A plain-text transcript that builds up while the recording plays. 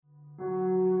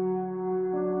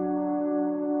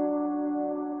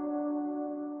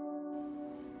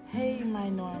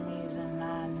normies and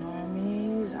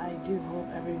non-normies. I do hope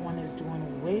everyone is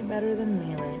doing way better than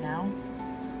me right now.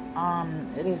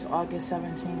 It is August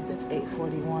 17th. It's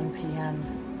 8:41 p.m.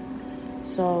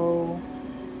 So,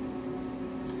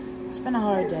 it's been a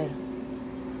hard day.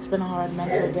 It's been a hard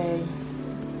mental day.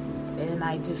 And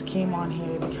I just came on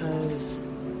here because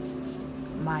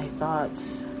my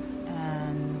thoughts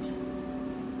and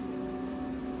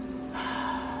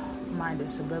my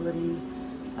disability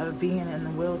of being in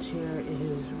the wheelchair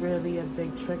is really a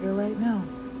big trigger right now.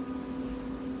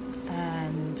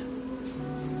 And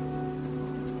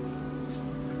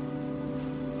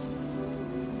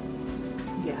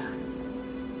yeah.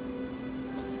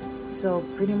 So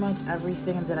pretty much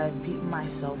everything that I beat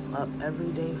myself up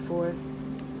every day for,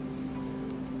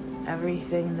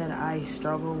 everything that I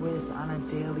struggle with on a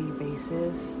daily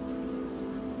basis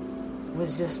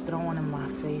was just thrown in my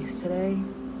face today.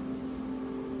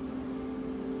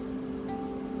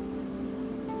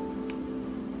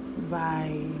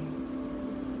 By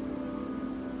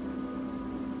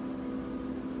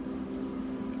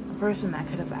a person that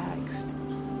could have asked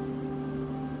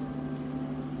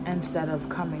instead of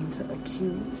coming to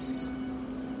accuse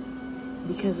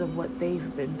because of what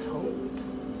they've been told,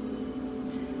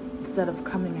 instead of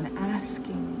coming and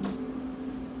asking,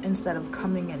 instead of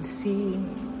coming and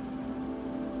seeing,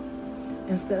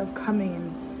 instead of coming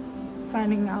and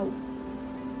finding out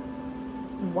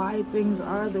why things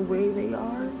are the way they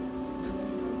are.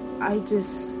 I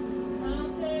just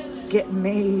get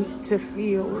made to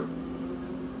feel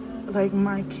like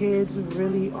my kids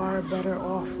really are better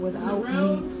off without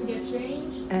me.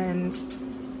 And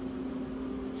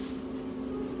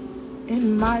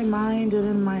in my mind and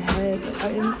in my head,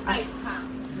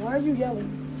 why are you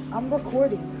yelling? I'm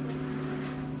recording.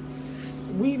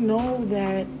 We know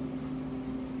that,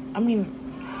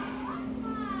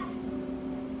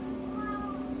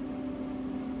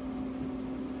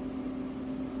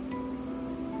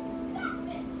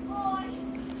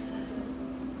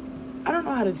 I don't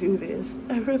know how to do this.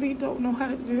 I really don't know how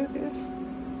to do this.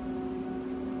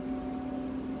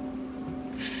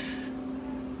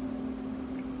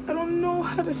 I don't know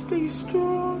how to stay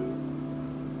strong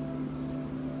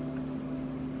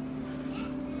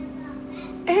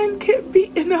and get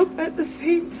beaten up at the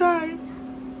same time.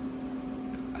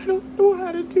 I don't know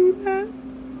how to do that.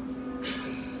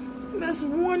 That's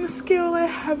one skill I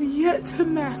have yet to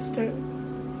master.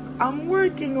 I'm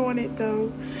working on it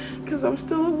though, because I'm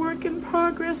still a work in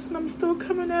progress, and I'm still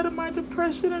coming out of my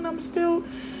depression, and I'm still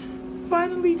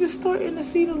finally just starting to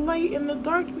see the light in the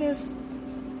darkness,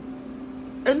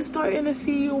 and starting to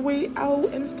see a way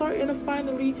out, and starting to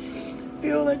finally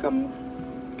feel like I'm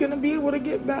gonna be able to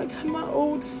get back to my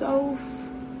old self.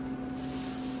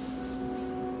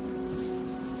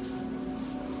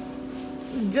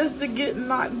 Just to get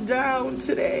knocked down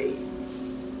today.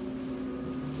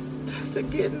 To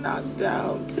get knocked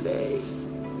down today.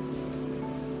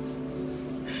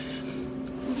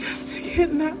 Just to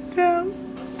get knocked down.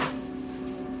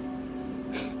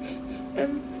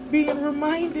 And being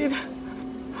reminded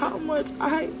how much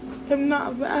I am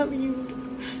not valued,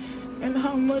 and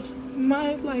how much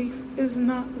my life is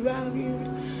not valued,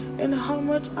 and how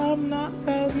much I'm not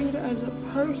valued as a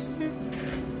person.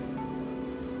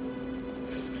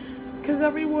 Because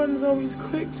everyone's always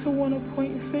quick to want to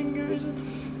point fingers,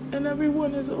 and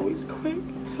everyone is always quick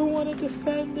to want to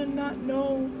defend and not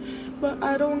know. But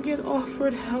I don't get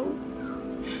offered help.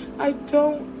 I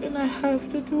don't, and I have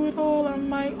to do it all on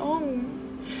my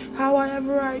own.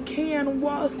 However I can,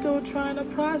 while still trying to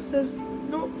process.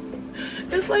 No,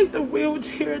 it's like the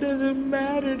wheelchair doesn't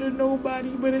matter to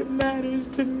nobody, but it matters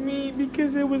to me,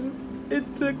 because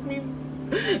it took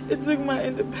my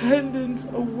independence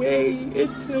away.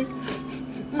 It took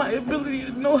my ability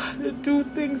to know how to do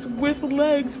things with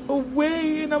legs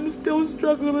away, and I'm still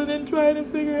struggling and trying to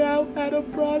figure out how to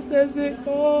process it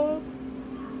all.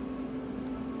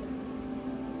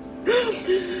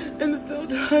 And still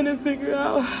trying to figure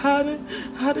out how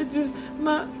to just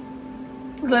not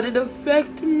let it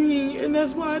affect me. And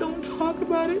that's why I don't talk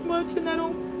about it much, and I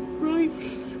don't really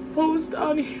post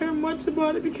on here much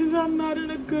about it, because I'm not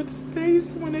in a good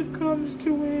space when it comes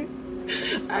to it.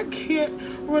 I can't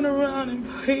run around and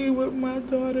play with my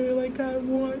daughter like I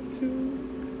want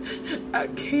to. I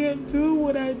can't do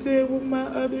what I did with my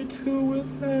other two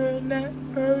with her, and that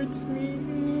hurts me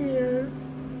here.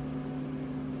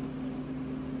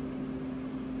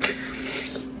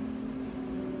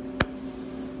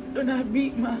 And I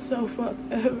beat myself up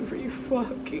every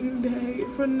fucking day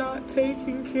for not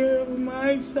taking care of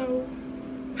myself.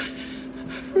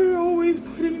 For always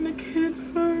putting the kids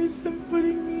first. person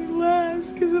putting me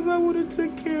last, because if I would have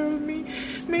took care of me,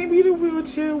 maybe the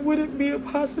wheelchair wouldn't be a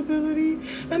possibility,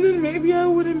 and then maybe I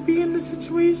wouldn't be in the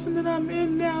situation that I'm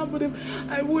in now. But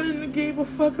if I wouldn't have gave a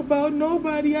fuck about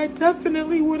nobody, I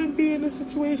definitely wouldn't be in the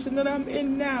situation that I'm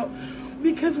in now.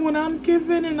 Because when I'm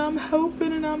giving and I'm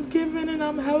helping and I'm giving and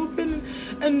I'm helping,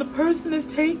 and the person is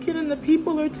taking and the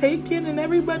people are taking and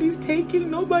everybody's taking,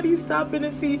 nobody's stopping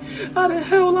to see how the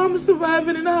hell I'm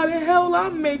surviving and how the hell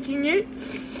I'm making it.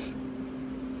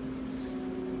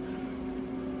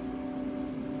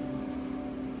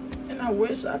 And I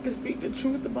wish I could speak the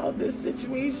truth about this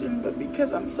situation, but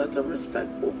because I'm such a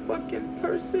respectful fucking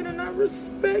person and I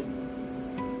respect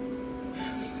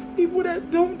people that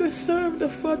don't deserve to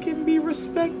fucking be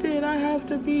respected, I have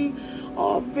to be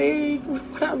all vague with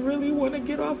what I really want to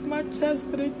get off my chest.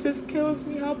 But it just kills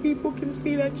me how people can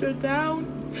see that you're down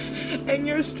and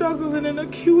you're struggling and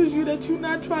accuse you that you're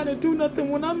not trying to do nothing,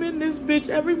 when I'm in this bitch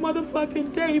every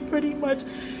motherfucking day pretty much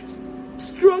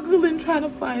struggling, trying to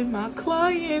find my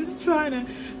clients, trying to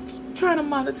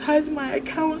monetize my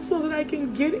account so that I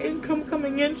can get income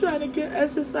coming in, trying to get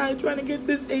SSI, trying to get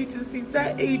this agency,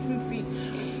 that agency.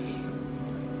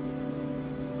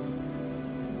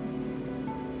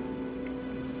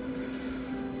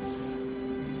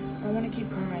 I want to keep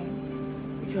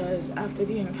crying because after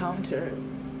the encounter,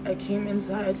 I came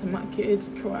inside to my kids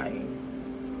crying.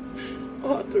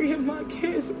 All three of my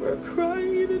kids were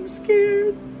crying and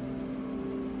scared.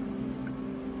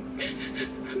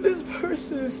 This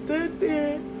person stood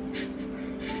there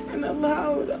and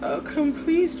allowed a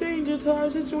complete stranger to our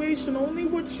situation, only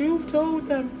what you've told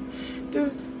them.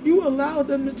 You allowed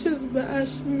them to just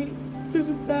bash me.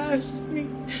 Just bash me.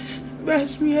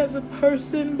 Bash me as a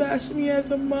person, bash me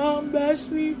as a mom, bash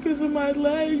me because of my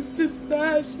legs, just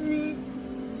bash me.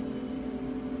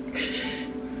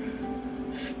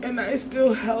 And I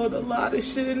still held a lot of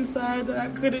shit inside that I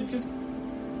could have just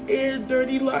aired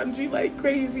dirty laundry like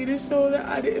crazy to show that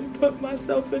I didn't put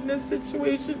myself in this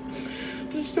situation,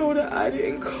 to show that I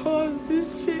didn't cause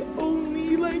this shit,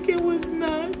 only like it was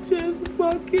not just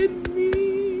fucking me.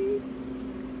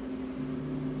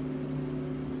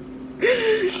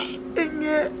 And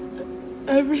yet,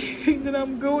 everything that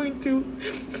I'm going through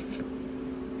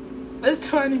is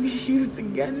trying to be used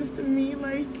against me.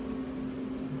 Like,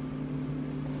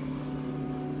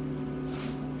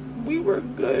 we were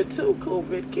good till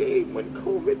COVID came. When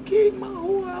COVID came, my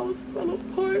whole house fell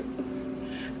apart.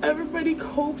 Everybody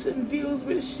copes and deals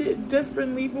with shit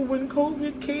differently, but when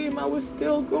COVID came, I was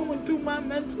still going through my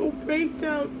mental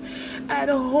breakdown at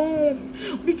home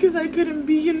because I couldn't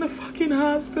be in the fucking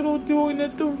hospital doing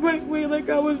it the right way like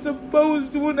I was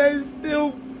supposed to, and I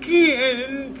still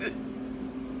can't.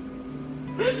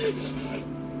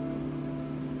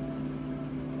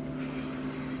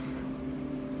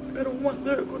 I don't want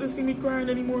Lyrical to see me crying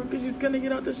anymore because she's gonna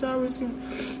get out the shower soon.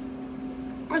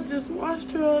 I just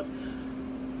washed her up.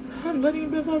 I'm letting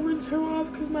Biva rinse her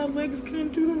off because my legs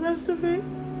can't do the rest of it.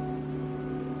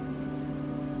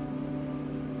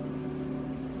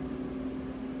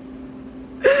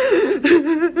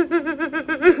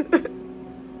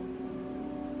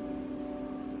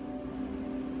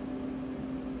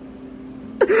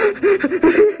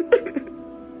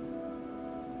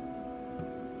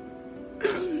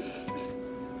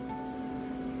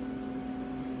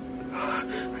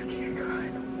 I can't cry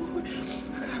no more.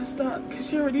 I gotta stop because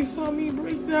she already saw me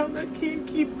break down. I can't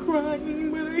keep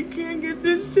crying, but I can't get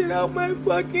this shit out my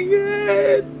fucking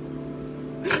head.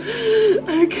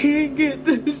 I can't get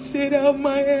this shit out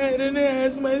my head, and it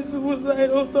has my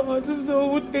suicidal thoughts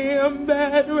so damn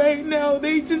bad right now.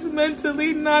 They just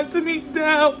mentally knocked me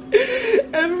down.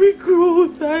 Every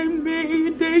growth I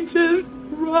made, they just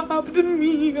robbed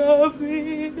me of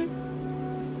it.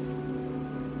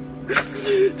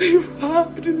 They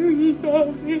robbed me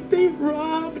of it. They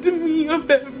robbed me of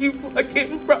every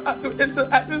fucking progress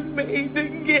I've made to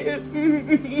get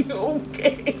me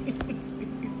okay.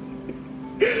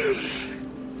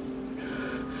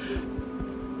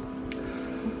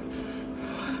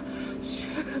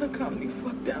 Shit, I gotta calm the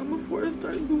fuck down before I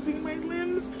start losing my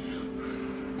limbs.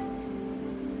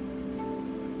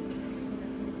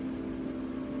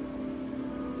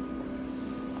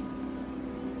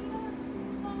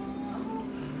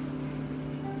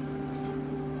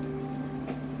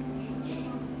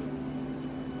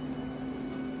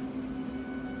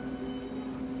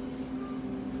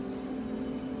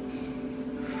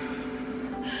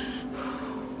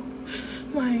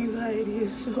 My anxiety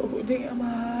is so damn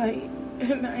high,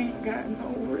 and I ain't got no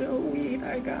real weed.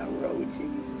 I got roaches.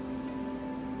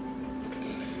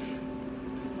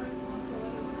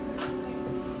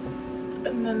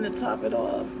 And then to top it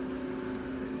off,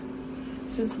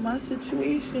 since my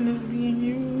situation is being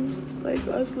used, like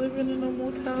us living in a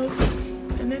motel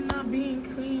and it not being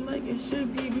clean like it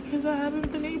should be because I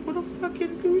haven't been able to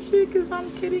fucking do shit because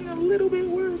I'm getting a little bit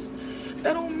worse.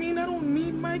 That don't mean I don't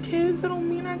need my kids. That don't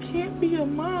mean I can't be a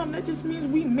mom. That just means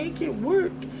we make it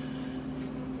work.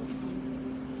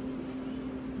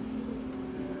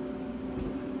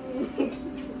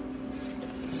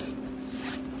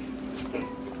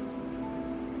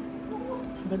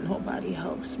 But nobody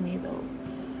helps me though.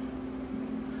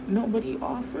 Nobody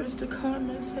offers to come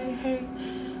and say, hey,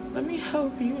 let me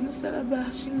help you instead of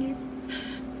bashing you.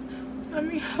 Let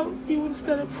me help you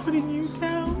instead of putting you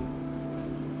down.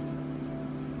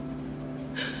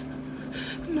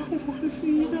 No one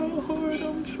sees how hard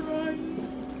I'm trying.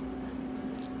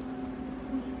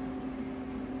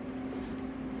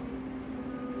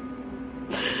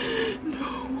 No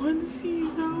one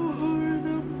sees how hard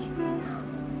I'm trying.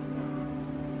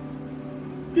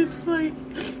 It's like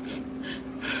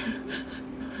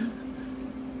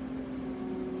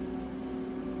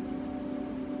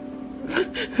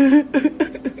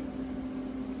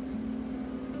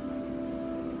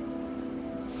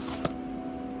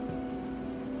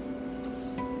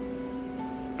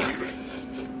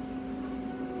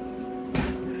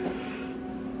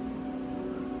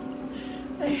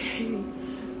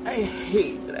I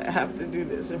hate that I have to do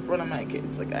this in front of my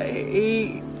kids. Like, I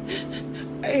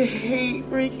hate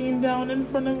breaking down in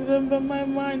front of them, but my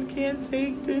mind can't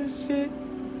take this shit.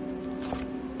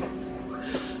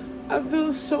 I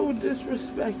feel so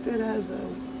disrespected as a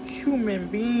human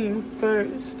being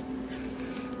first.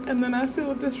 And then I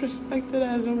feel disrespected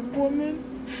as a woman.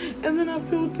 And then I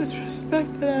feel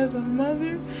disrespected as a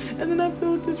mother. And then I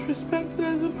feel disrespected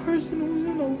as a person who's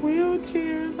in a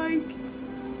wheelchair. Like,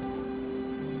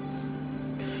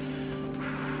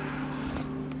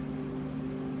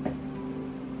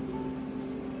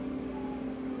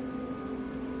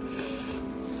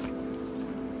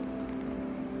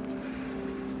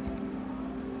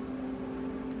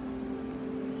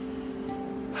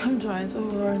 I'm trying so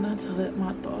hard not to let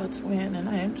my thoughts win, and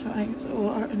I am trying so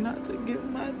hard not to give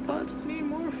my thoughts any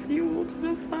more fuel to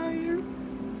the fire.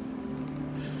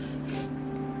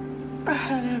 I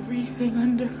had everything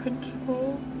under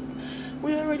control.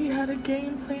 We already had a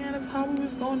game plan of how we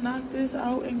was gonna knock this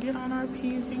out and get on our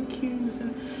P's and Q's,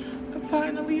 and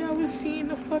finally I was seeing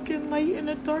the fucking light in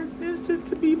the darkness just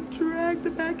to be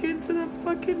dragged back into the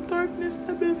fucking darkness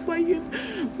I've been fighting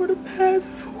for the past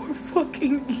 4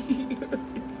 fucking years.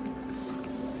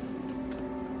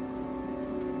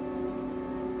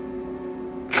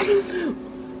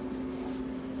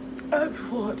 I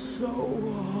fought so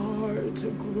hard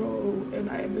to grow, and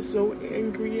I am so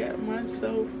angry at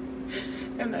myself,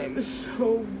 and I am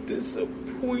so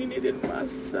disappointed in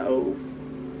myself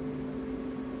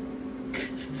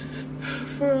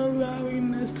for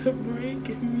allowing this to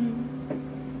break me.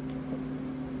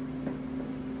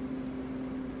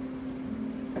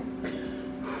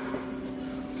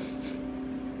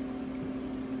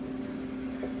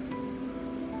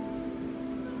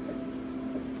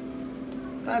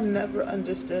 I'm never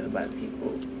understood by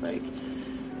people. Like,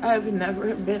 I've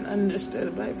never been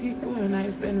understood by people, and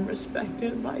I've been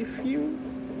respected by few.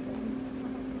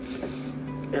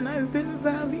 And I've been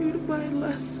valued by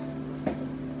less.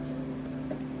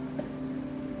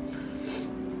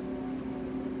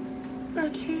 I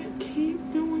can't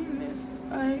keep doing this.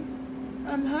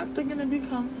 I'm have to gonna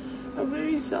become a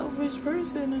very selfish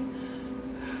person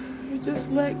and just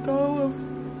let go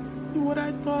of what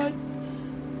I thought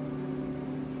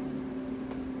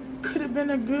could have been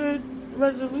a good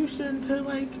resolution to,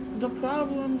 like, the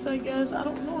problems, I guess. I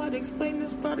don't know how to explain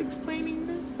this without explaining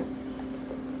this.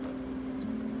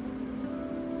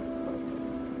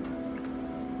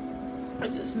 I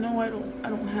just know I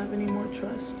don't have any more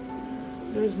trust.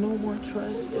 There's no more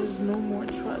trust. There's no more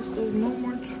trust. There's no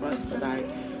more trust that I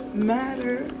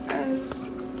matter as...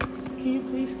 Can you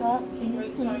please stop? Can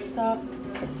you please stop?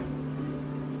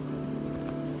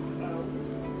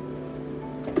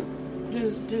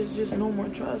 There's just no more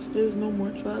trust. There's no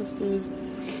more trust. There's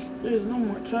no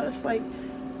more trust. Like,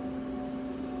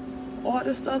 all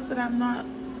the stuff that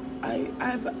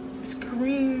I've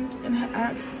screamed and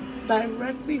asked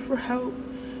directly for help.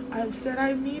 I've said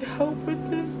I need help with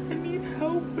this. I need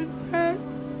help with that.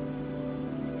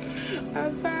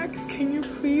 I've asked, can you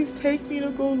please take me to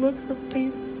go look for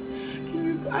places?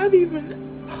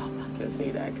 I'm not gonna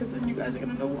say that because then you guys are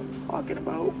gonna know what I'm talking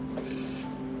about.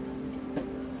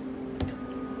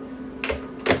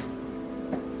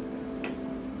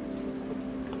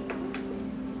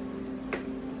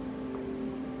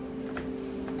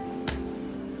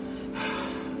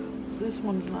 this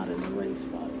one's not in the right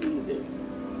spot either.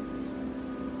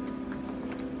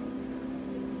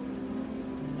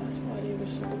 That's why they were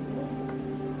so low.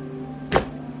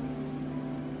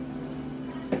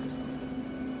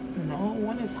 No,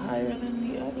 one is higher than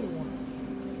the other one.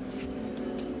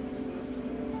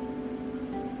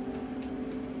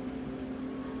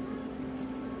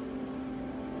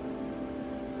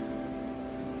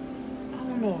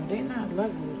 No, they're not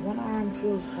level. One arm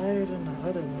feels higher than the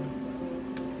other one.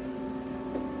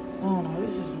 Oh no,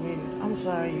 this is weird. I'm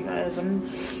sorry, you guys.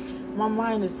 My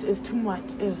mind is too much.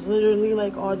 It's literally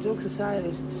like, all jokes aside,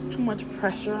 it's too much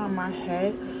pressure on my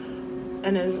head,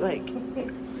 and it's like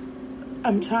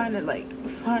I'm trying to like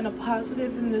find a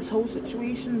positive in this whole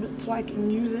situation, but so I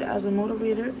can use it as a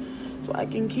motivator, so I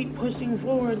can keep pushing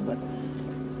forward. But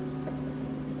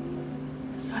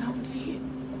I don't see it.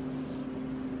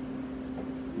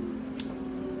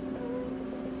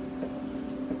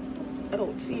 I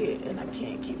don't see it, and I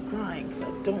can't keep crying because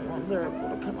I don't want Lyrical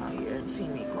to come out here and see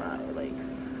me cry. Like,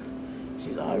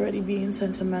 she's already being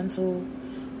sentimental.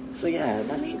 So yeah,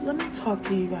 let me talk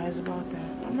to you guys about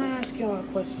that. I'm gonna ask y'all a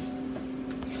question.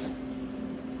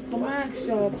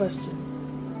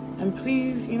 And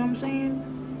please, you know what I'm saying?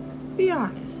 Be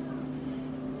honest.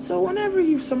 So whenever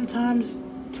you've sometimes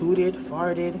tooted,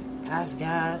 farted, passed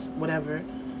gas, whatever,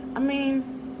 I mean,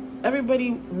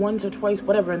 everybody once or twice,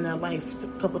 whatever, in their life, a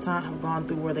couple times have gone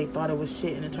through where they thought it was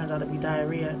shit and it turns out to be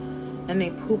diarrhea, and they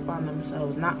poop on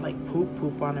themselves. Not like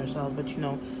poop on themselves, but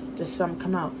just some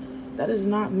come out. That does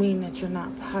not mean that you're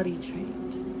not potty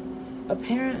trained.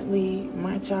 Apparently,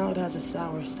 my child has a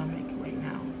sour stomach right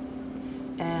now.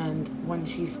 And when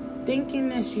she's thinking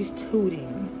that she's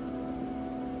tooting,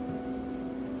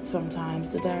 sometimes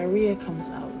the diarrhea comes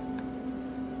out.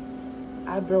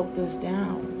 I broke this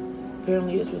down.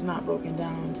 Apparently this was not broken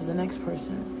down to the next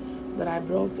person, but I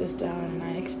broke this down and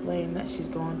I explained that she's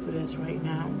going through this right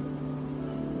now.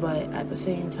 But at the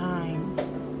same time,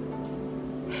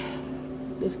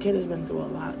 this kid has been through a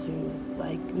lot too.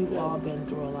 Like, we've all been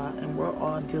through a lot, and we're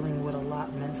all dealing with a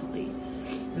lot mentally.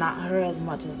 Not her as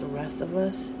much as the rest of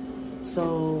us.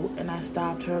 So, and I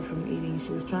stopped her from eating.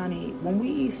 She was trying to eat. When we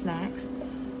eat snacks,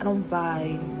 I don't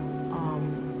buy,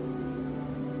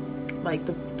 like,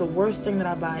 the worst thing that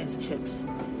I buy is chips.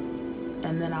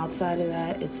 And then outside of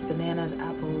that, it's bananas,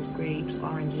 apples, grapes,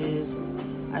 oranges.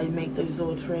 I make these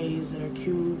little trays that are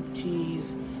cube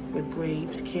cheese with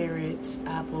grapes, carrots,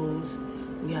 apples.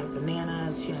 We have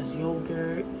bananas. She has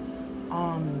yogurt.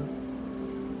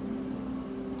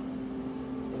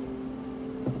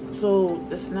 So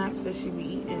the snacks that she be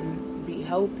eating be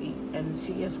healthy, and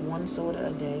she gets 1 soda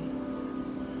a day.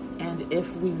 And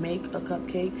if we make a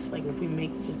cupcakes, like if we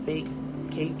just bake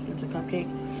cake into cupcake,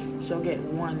 she'll get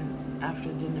 1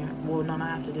 after dinner. Well, no,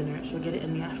 not after dinner. She'll get it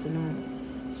in the afternoon,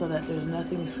 so that there's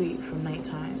nothing sweet from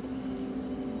nighttime.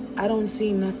 I don't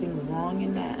see nothing wrong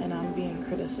in that, and I'm being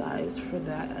criticized for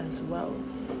that as well.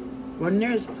 When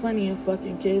there's plenty of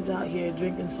fucking kids out here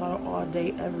drinking soda all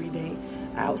day, every day,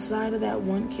 outside of that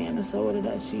 1 can of soda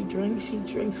that she drinks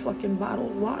fucking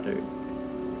bottled water.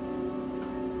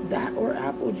 That or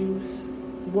apple juice.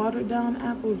 Watered down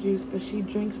apple juice, but she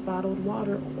drinks bottled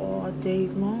water all day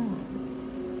long.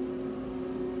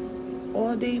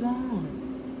 All day long.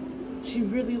 She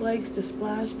really likes the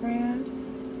Splash brand,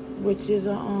 which is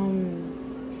the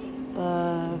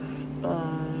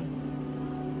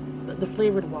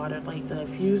flavored water, like the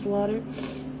infused water.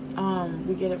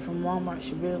 We get it from Walmart.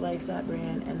 She really likes that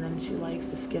brand, and then she likes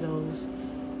the Skittles,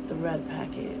 the red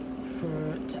packet,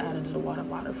 to add into the water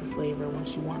bottle for flavor when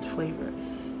she wants flavor.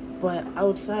 But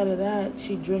outside of that,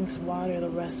 she drinks water the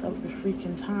rest of the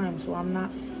freaking time. So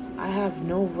I have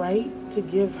no right to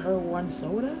give her 1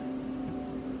 soda,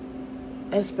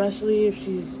 especially if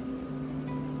she's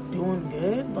doing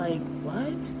good. Like,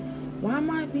 what? Why am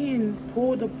I being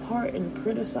pulled apart and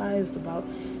criticized about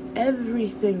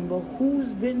everything? But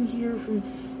who's been here from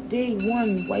day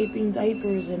 1 wiping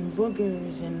diapers and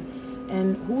boogers,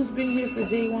 and who's been here for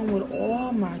day 1 with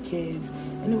all my kids,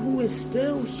 and who is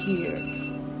still here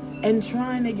and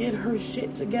trying to get her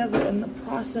shit together in the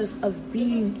process of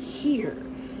being here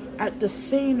at the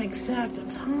same exact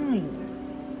time?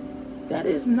 That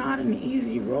is not an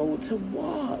easy road to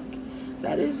walk.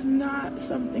 That is not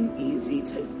something easy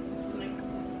to...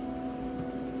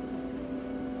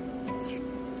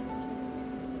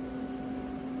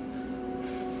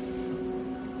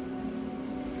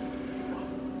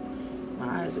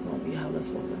 My eyes are going to be hella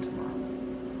swollen tomorrow.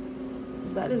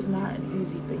 That is not an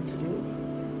easy thing to do.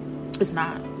 It's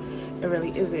not. It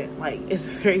really isn't. Like, it's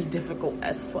very difficult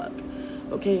as fuck.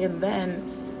 Okay, and then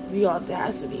the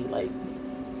audacity, like,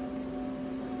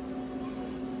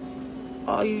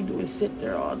 all you do is sit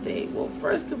there all day. Well,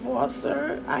 first of all,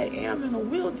 sir, I am in a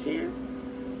wheelchair.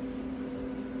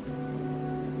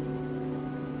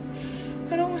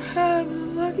 I don't have the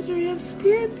luxury of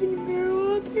standing there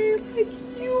all day like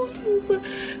you do, but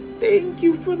thank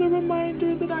you for the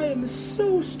reminder that I am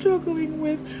so struggling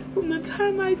with from the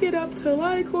time I get up till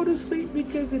I go to sleep,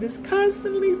 because it is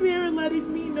constantly there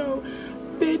letting me know,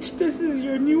 bitch, this is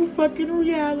your new fucking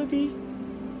reality.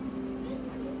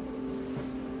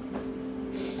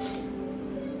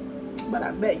 But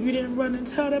I bet you didn't run and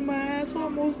tell that my ass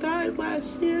almost died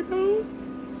last year, no?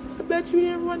 I bet you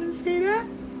didn't run and say that.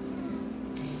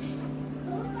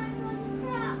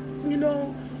 You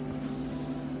know,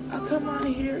 I come on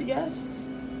here, yes?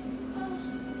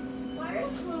 Why are you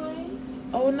crying?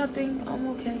 Oh, nothing. I'm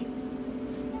okay.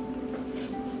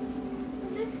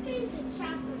 This game's a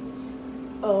chapter.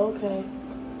 Oh, okay.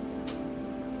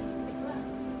 What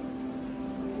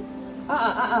is this?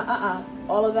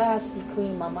 All of that has to be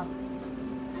clean, Mama.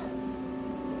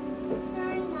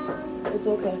 Sorry, Mom. It's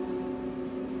okay.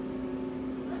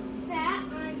 What's that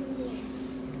on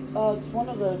here? It's one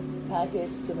of the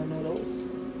packets to the noodles.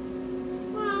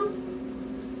 Well,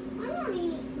 I don't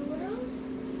eat noodles.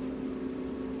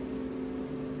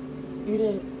 You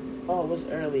didn't... Oh, it was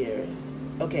earlier.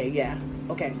 Okay, yeah.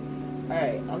 Okay.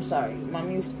 Alright, I'm sorry.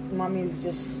 Mommy's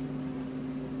just...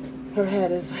 Her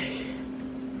head is like...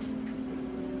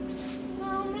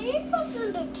 Mom, maybe put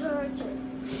some detergent.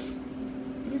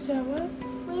 You said what?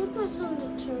 Maybe put some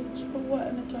detergent. Put what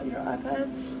in your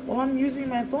iPad? Well, I'm using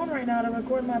my phone right now to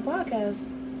record my podcast.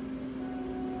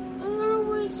 I'm gonna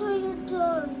wait till you're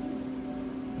done.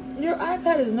 Your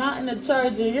iPad is not in the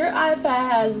charger. Your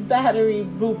iPad has battery,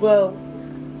 boo-boo.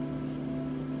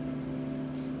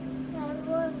 That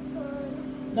was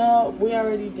No, we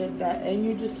already did that. And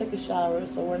you just took a shower,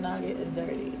 so we're not getting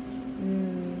dirty.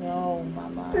 No,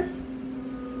 Mama.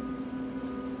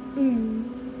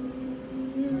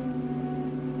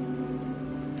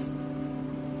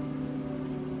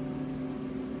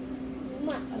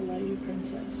 I love you,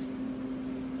 princess.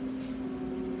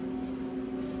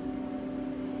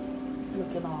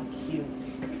 Looking all cute.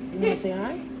 You want to say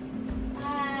hi?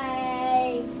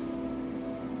 Hi.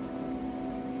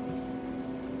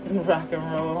 Rock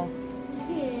and roll.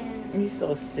 Yeah. You're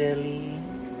so silly.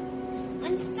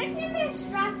 I'm stuck in this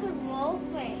rock and roll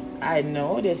thing. I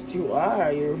noticed you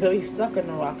are. You're really stuck in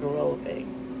the rock and roll thing.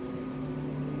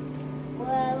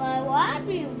 Well, I want to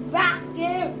be rock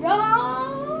and roll.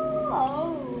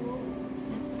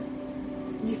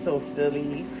 You're so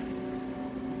silly.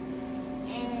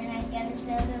 And I gotta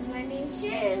show them my new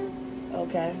shoes.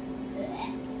 Okay.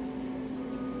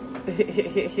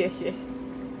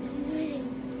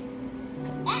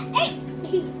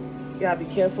 You gotta be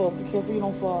careful. Be careful you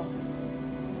don't fall.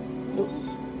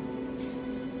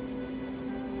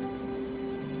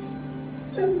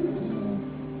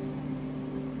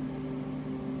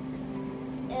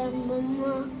 And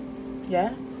Mama,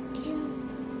 Yeah?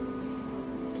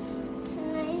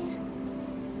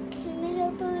 can I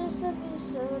have the rest of your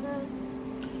soda?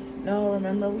 No,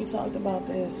 remember we talked about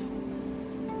this.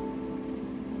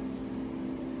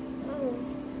 Oh.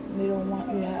 They don't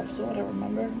want you to have soda,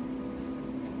 remember?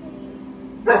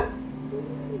 That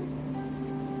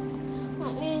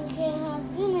means you can't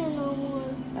have dinner no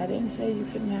more. I didn't say you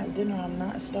couldn't have dinner. I'm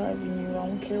not starving you. I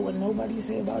don't care what nobody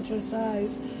say about your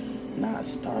size. Not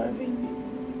starving you.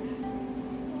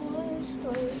 I'm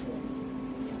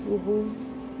starving. Boo-boo.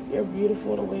 You're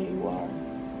beautiful the way you are.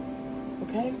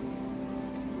 Okay?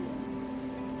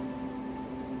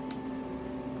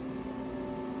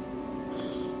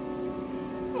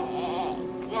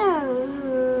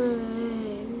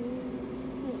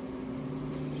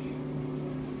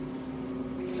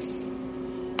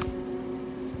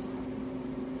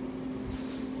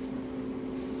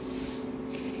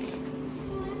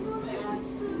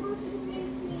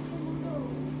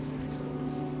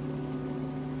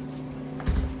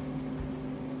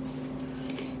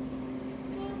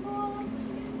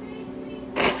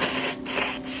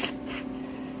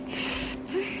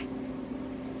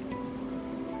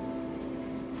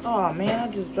 Oh man,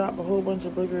 I just dropped a whole bunch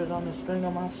of boogers on the string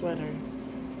of my sweater.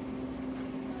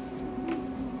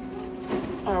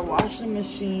 Our washing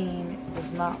machine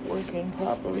is not working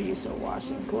properly, so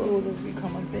washing clothes has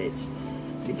become a bitch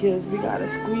because we gotta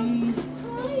squeeze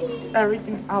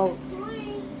everything out.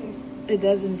 It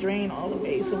doesn't drain all the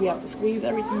way, so we have to squeeze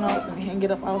everything out and hang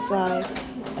it up outside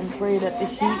and pray that the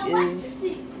heat is,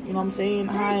 you know what I'm saying,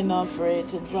 high enough for it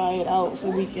to dry it out so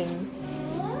we can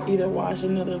either wash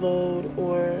another load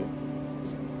or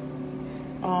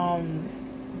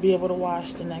be able to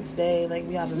wash the next day. Like,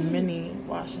 we have a mini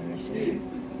washing machine.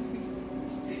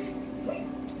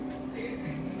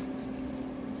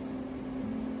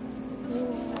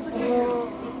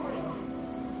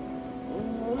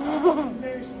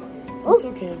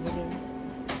 okay,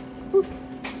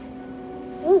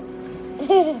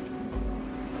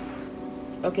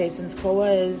 Okay, since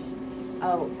Koa is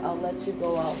out, I'll let you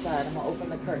go outside. I'm gonna open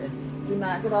the curtain. Do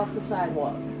not get off the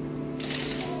sidewalk.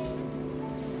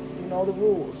 You know the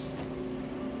rules.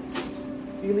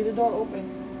 You leave the door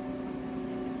open.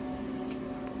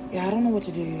 Yeah, I don't know what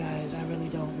to do, you guys. I really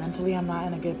don't. Mentally, I'm not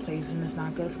in a good place, and it's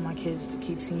not good for my kids to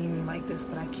keep seeing me like this,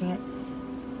 but I can't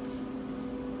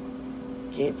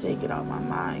take it out of my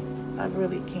mind. I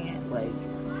really can't. Like,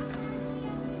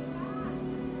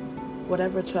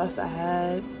 whatever trust I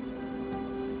had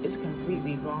is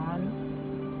completely gone.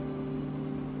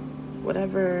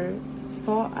 Whatever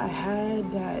thought I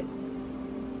had that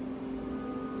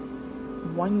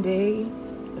one day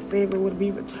the favor would be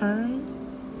returned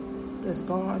is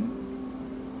gone.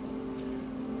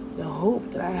 The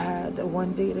hope that I had that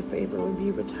one day the favor would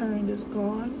be returned is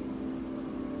gone.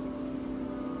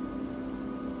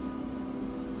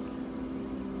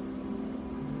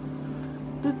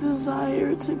 The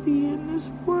desire to be in this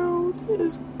world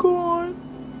is gone.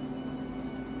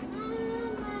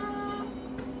 Mama,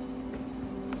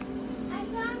 I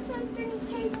got something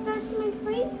pink that's my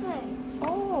favorite.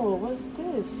 Oh, what's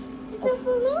this? It's a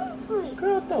balloon plate.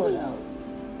 Girl, throw it out.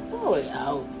 Throw it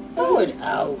out. Throw it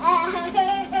out. I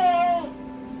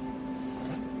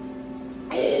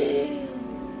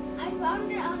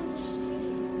found it on the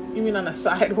street. You mean on the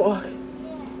sidewalk? Yeah.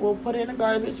 Well, put it in the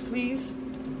garbage, please.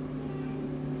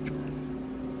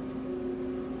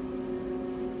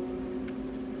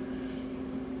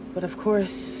 But of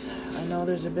course, I know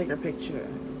there's a bigger picture,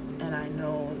 and I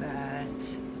know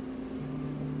that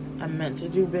I'm meant to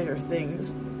do bigger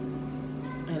things,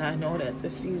 and I know that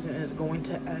this season is going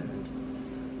to end,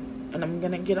 and I'm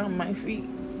gonna get on my feet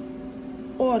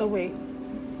all the way,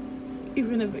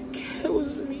 even if it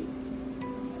kills me.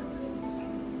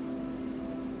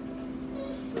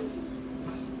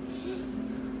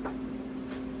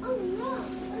 Oh no,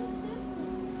 what's this?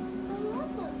 The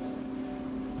rubber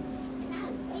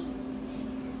band.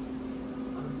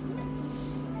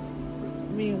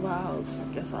 Meanwhile, I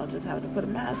guess I'll just have to put a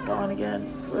mask on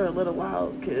again for a little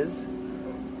while, because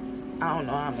I don't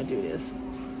know how I'm gonna do this.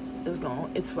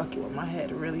 It's fucking with my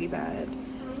head really bad,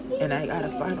 and I gotta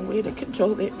find a way to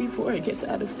control it before it gets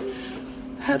out of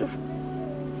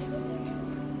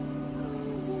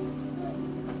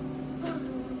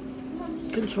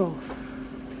control.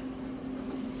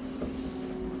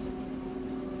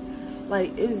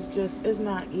 Like, it's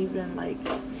not even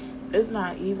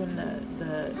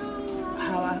the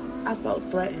how I felt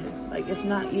threatened. Like, it's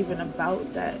not even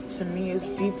about that. To me, it's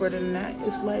deeper than that.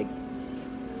 It's like,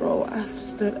 bro, I've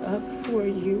stood up for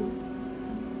you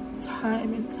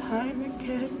time and time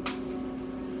again.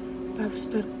 I've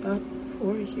stood up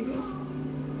for you.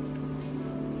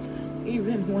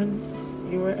 Even when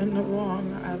you were in the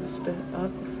wrong, I've stood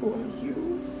up for you.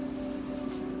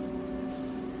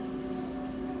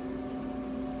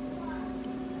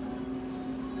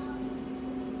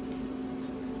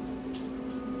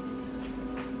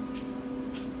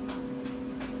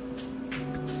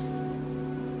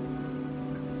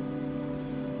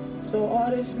 So all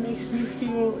this makes me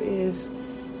feel is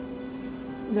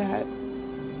that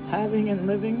having and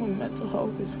living with mental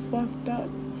health is fucked up.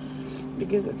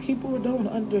 Because if people don't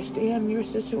understand your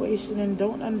situation and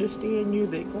don't understand you,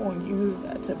 they go and use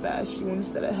that to bash you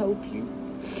instead of help you.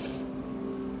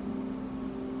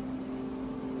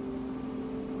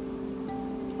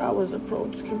 I was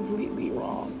approached completely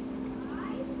wrong.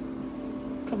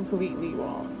 Completely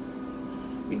wrong.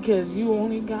 Because you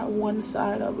only got one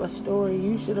side of a story.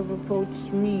 You should have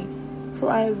approached me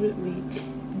privately,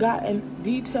 gotten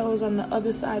details on the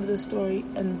other side of the story,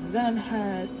 and then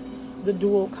had the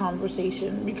dual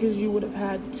conversation, because you would have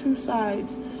had two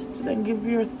sides to then give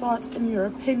your thoughts and your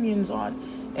opinions on.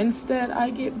 Instead, I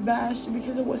get bashed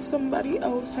because of what somebody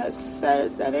else has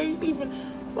said that ain't even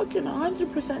fucking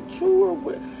 100% true, or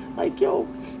like, yo,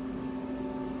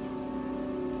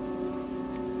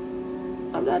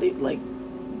 I'm not even, like,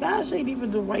 bash ain't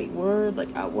even the right word.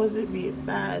 Like, I wasn't being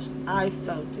bashed. I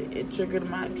felt it. It triggered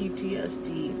my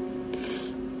PTSD,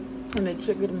 and it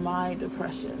triggered my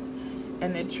depression,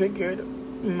 and it triggered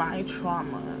my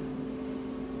trauma.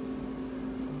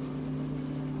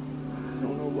 I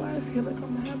don't know why I feel like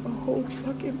I'm gonna have a whole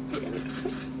fucking panic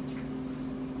attack.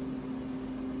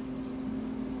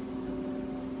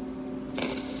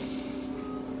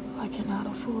 I cannot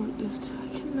afford this. I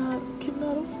cannot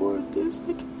afford this.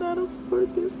 I cannot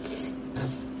afford this.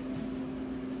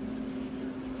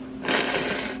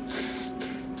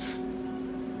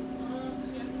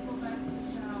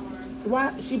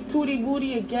 Why? She tootie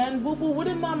booty again? Boo boo, what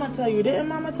did mama tell you? Didn't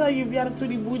mama tell you if you had a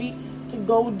tootie booty to can't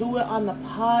go do it on the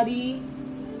potty?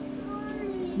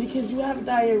 Because you have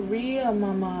diarrhea,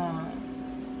 mama.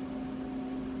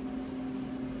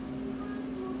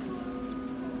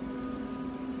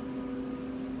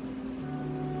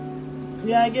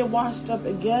 Yeah, I get washed up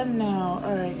again now.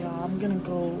 Alright, y'all, I'm gonna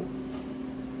go.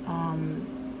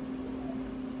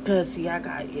 Cause see, I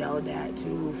got yelled at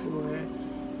too for,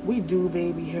 we do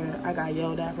baby her. I got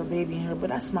yelled at for babying her, but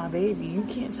that's my baby. You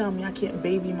can't tell me I can't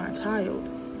baby my child.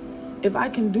 If I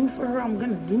can do for her, I'm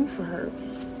gonna do for her.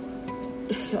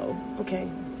 Yo, okay.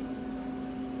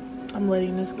 I'm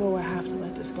letting this go. I have to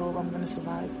let this go if I'm gonna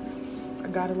survive. I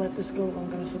gotta let this go if I'm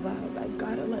gonna survive. I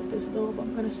gotta let this go if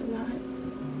I'm gonna survive.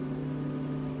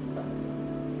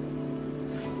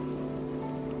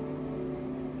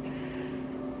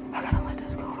 I gotta let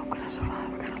this go if I'm gonna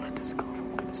survive. I gotta let this go if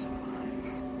I'm gonna survive.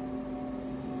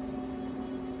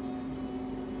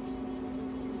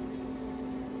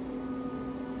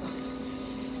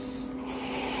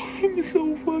 I'm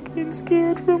so fucking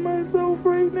scared for myself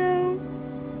right now.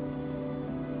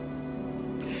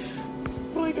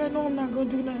 Like, I know I'm not gonna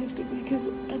do nothing stupid because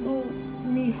I know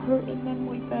me hurting them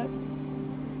like that,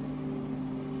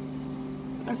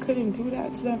 I couldn't do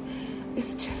that to them.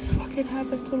 It's just fucking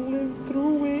having to live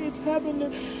through it. It's having to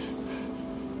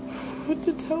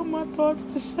tell my thoughts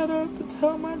to shut up, to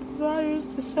tell my desires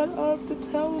to shut up, to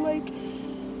tell, like,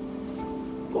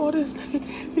 all this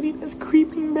negativity that's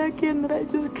creeping back in that I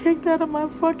just kicked out of my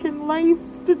fucking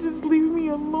life to just leave me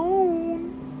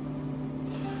alone.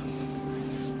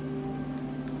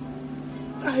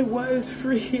 I was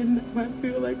free and now I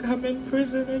feel like I'm in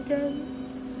prison again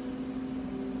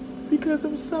because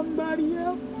of somebody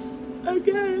else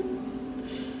again.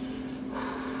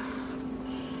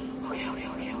 Okay.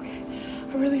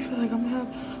 I really feel like I'm gonna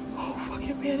have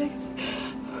fucking panic.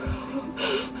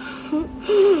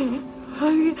 Oh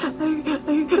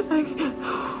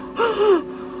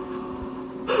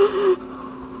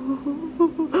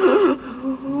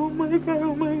my god.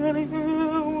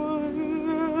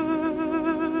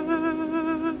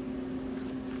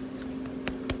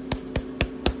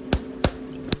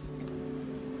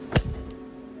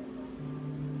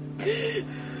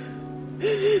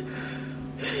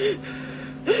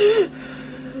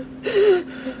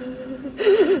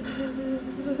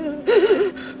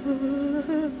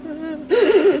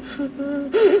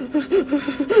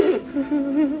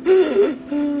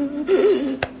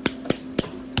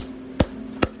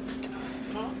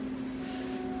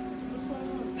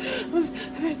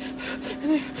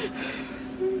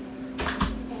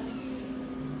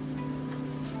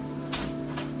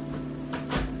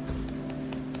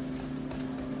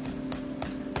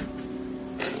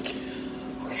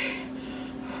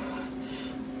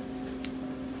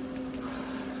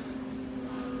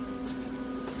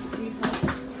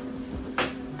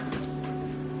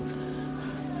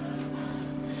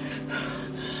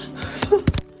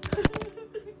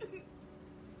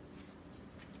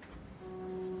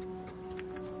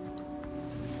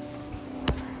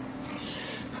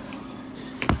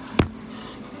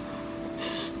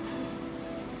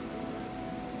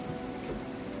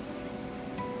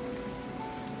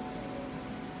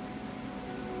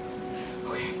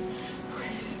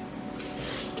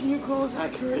 Can you close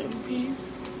that curtain, please?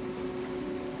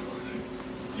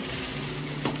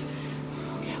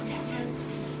 Okay.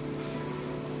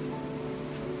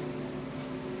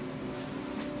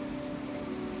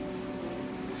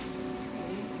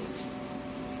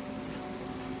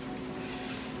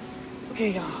 Okay,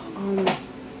 y'all. I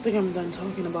think I'm done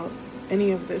talking about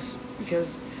any of this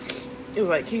because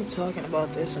if I keep talking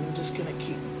about this, I'm just gonna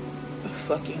keep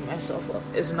fucking myself up.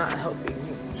 It's not helping me.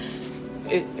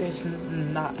 It is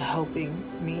not helping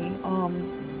me.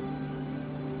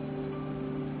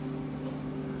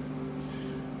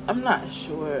 I'm not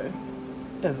sure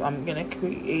if I'm gonna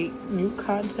create new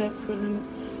content for the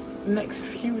next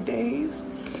few days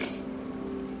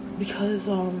because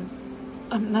I'm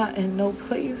not in no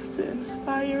place to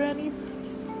inspire anybody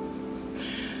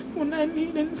when I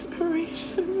need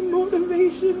inspiration and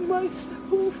motivation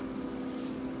myself.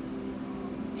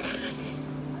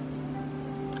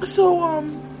 So,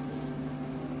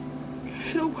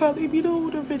 it'll probably be the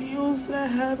older videos that I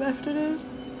have after this.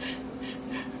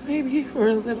 Maybe for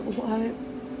a little while.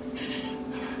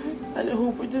 I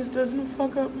hope it just doesn't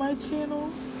fuck up my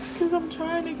channel. Because I'm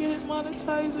trying to get it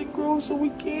monetized and grow so we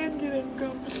can get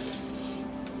income.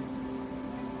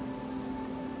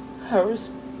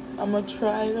 I'm gonna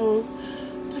try, though,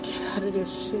 to get out of this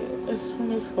shit as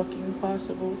soon as fucking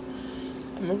possible.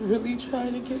 I'm gonna really try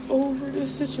to get over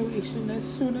this situation as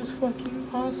soon as fucking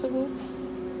possible.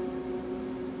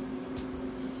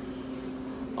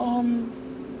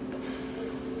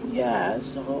 Yeah,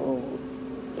 so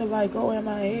if I go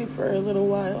MIA for a little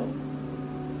while,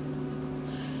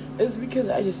 it's because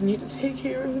I just need to take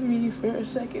care of me for a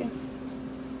second.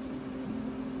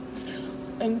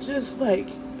 And just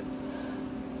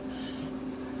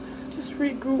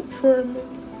regroup for a minute.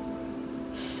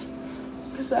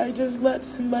 Because I just let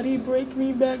somebody break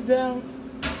me back down.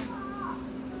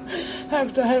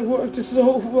 After I worked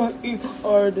so fucking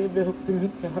hard to build me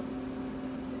up.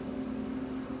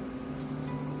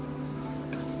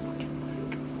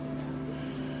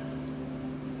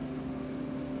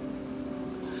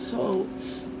 So,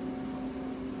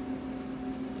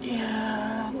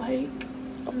 yeah,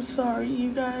 I'm sorry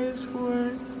you guys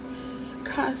for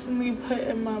constantly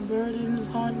putting my burdens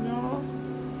on y'all.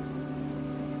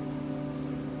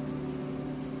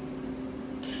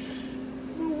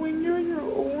 But when you're your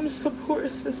own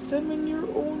support system and your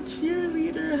own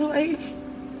cheerleader,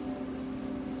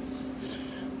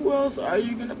 who else are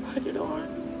you gonna put it on?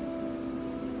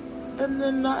 And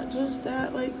then not just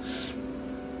that,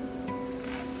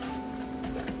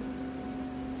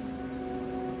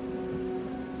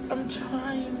 I'm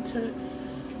trying to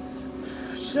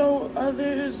show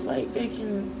others they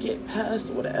can get past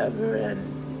whatever, and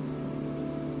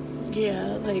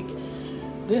yeah,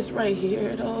 this right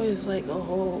here though is a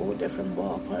whole different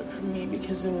ballpark for me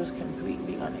because it was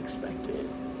completely unexpected.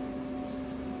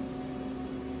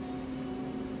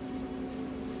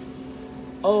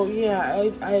 Oh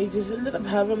yeah, I just ended up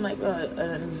having an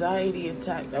anxiety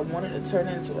attack that wanted to turn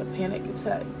into a panic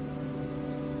attack.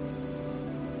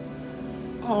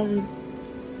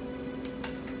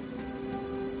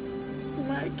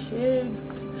 My kids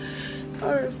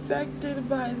are affected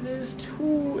by this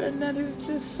too, and that is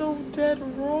just so dead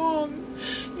wrong.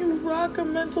 You rock a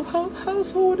mental health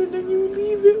household and then you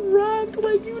leave it rocked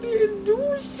like you didn't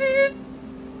do shit.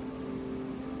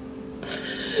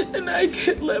 And I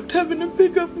get left having to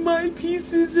pick up my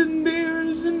pieces and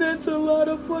theirs, and that's a lot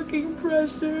of fucking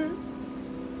pressure.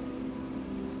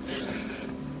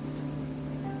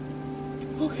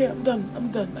 Okay, I'm done.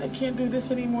 I can't do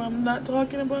this anymore. I'm not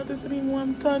talking about this anymore.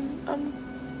 I'm done. I'm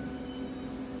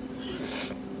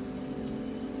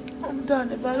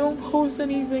done. If I don't post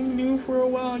anything new for a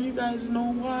while, you guys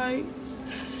know why.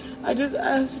 I just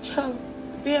asked the child.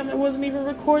 Damn, it wasn't even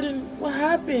recording. What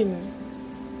happened?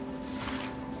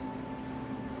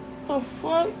 The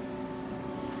fuck?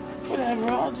 Whatever,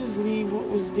 I'll just leave what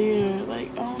was there. I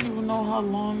don't even know how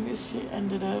long this shit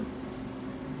ended up.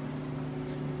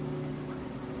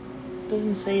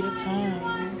 Doesn't say the time.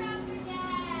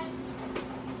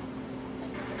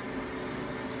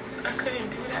 I couldn't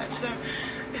do that to them.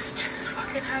 It's just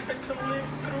fucking having to live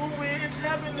through it. It's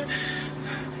having to...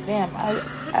 Damn, I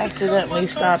accidentally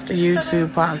stopped the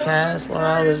YouTube podcast while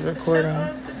I was recording.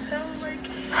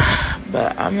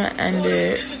 But I'm gonna end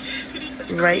it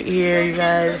right here, you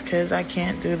guys, because I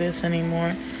can't do this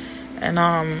anymore. And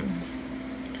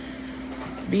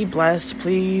be blessed,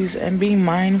 please, and be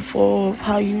mindful of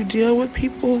how you deal with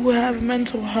people who have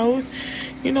mental health.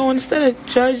 Instead of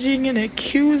judging and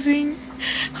accusing,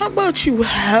 how about you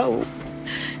help?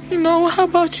 How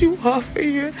about you offer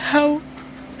your help?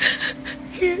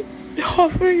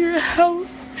 Offer your help,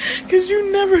 because you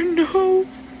never know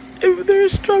if they're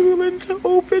struggling to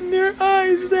open their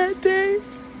eyes that day.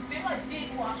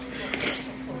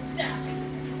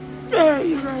 Alright,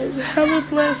 you guys, have a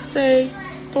blessed day.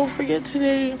 Don't forget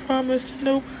today, I promise to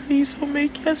nobody, so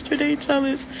make yesterday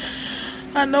jealous.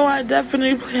 I know I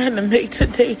definitely plan to make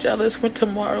today jealous when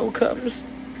tomorrow comes.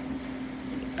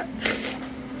 I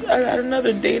got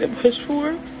another day to push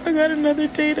for.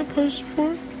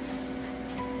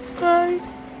 Bye.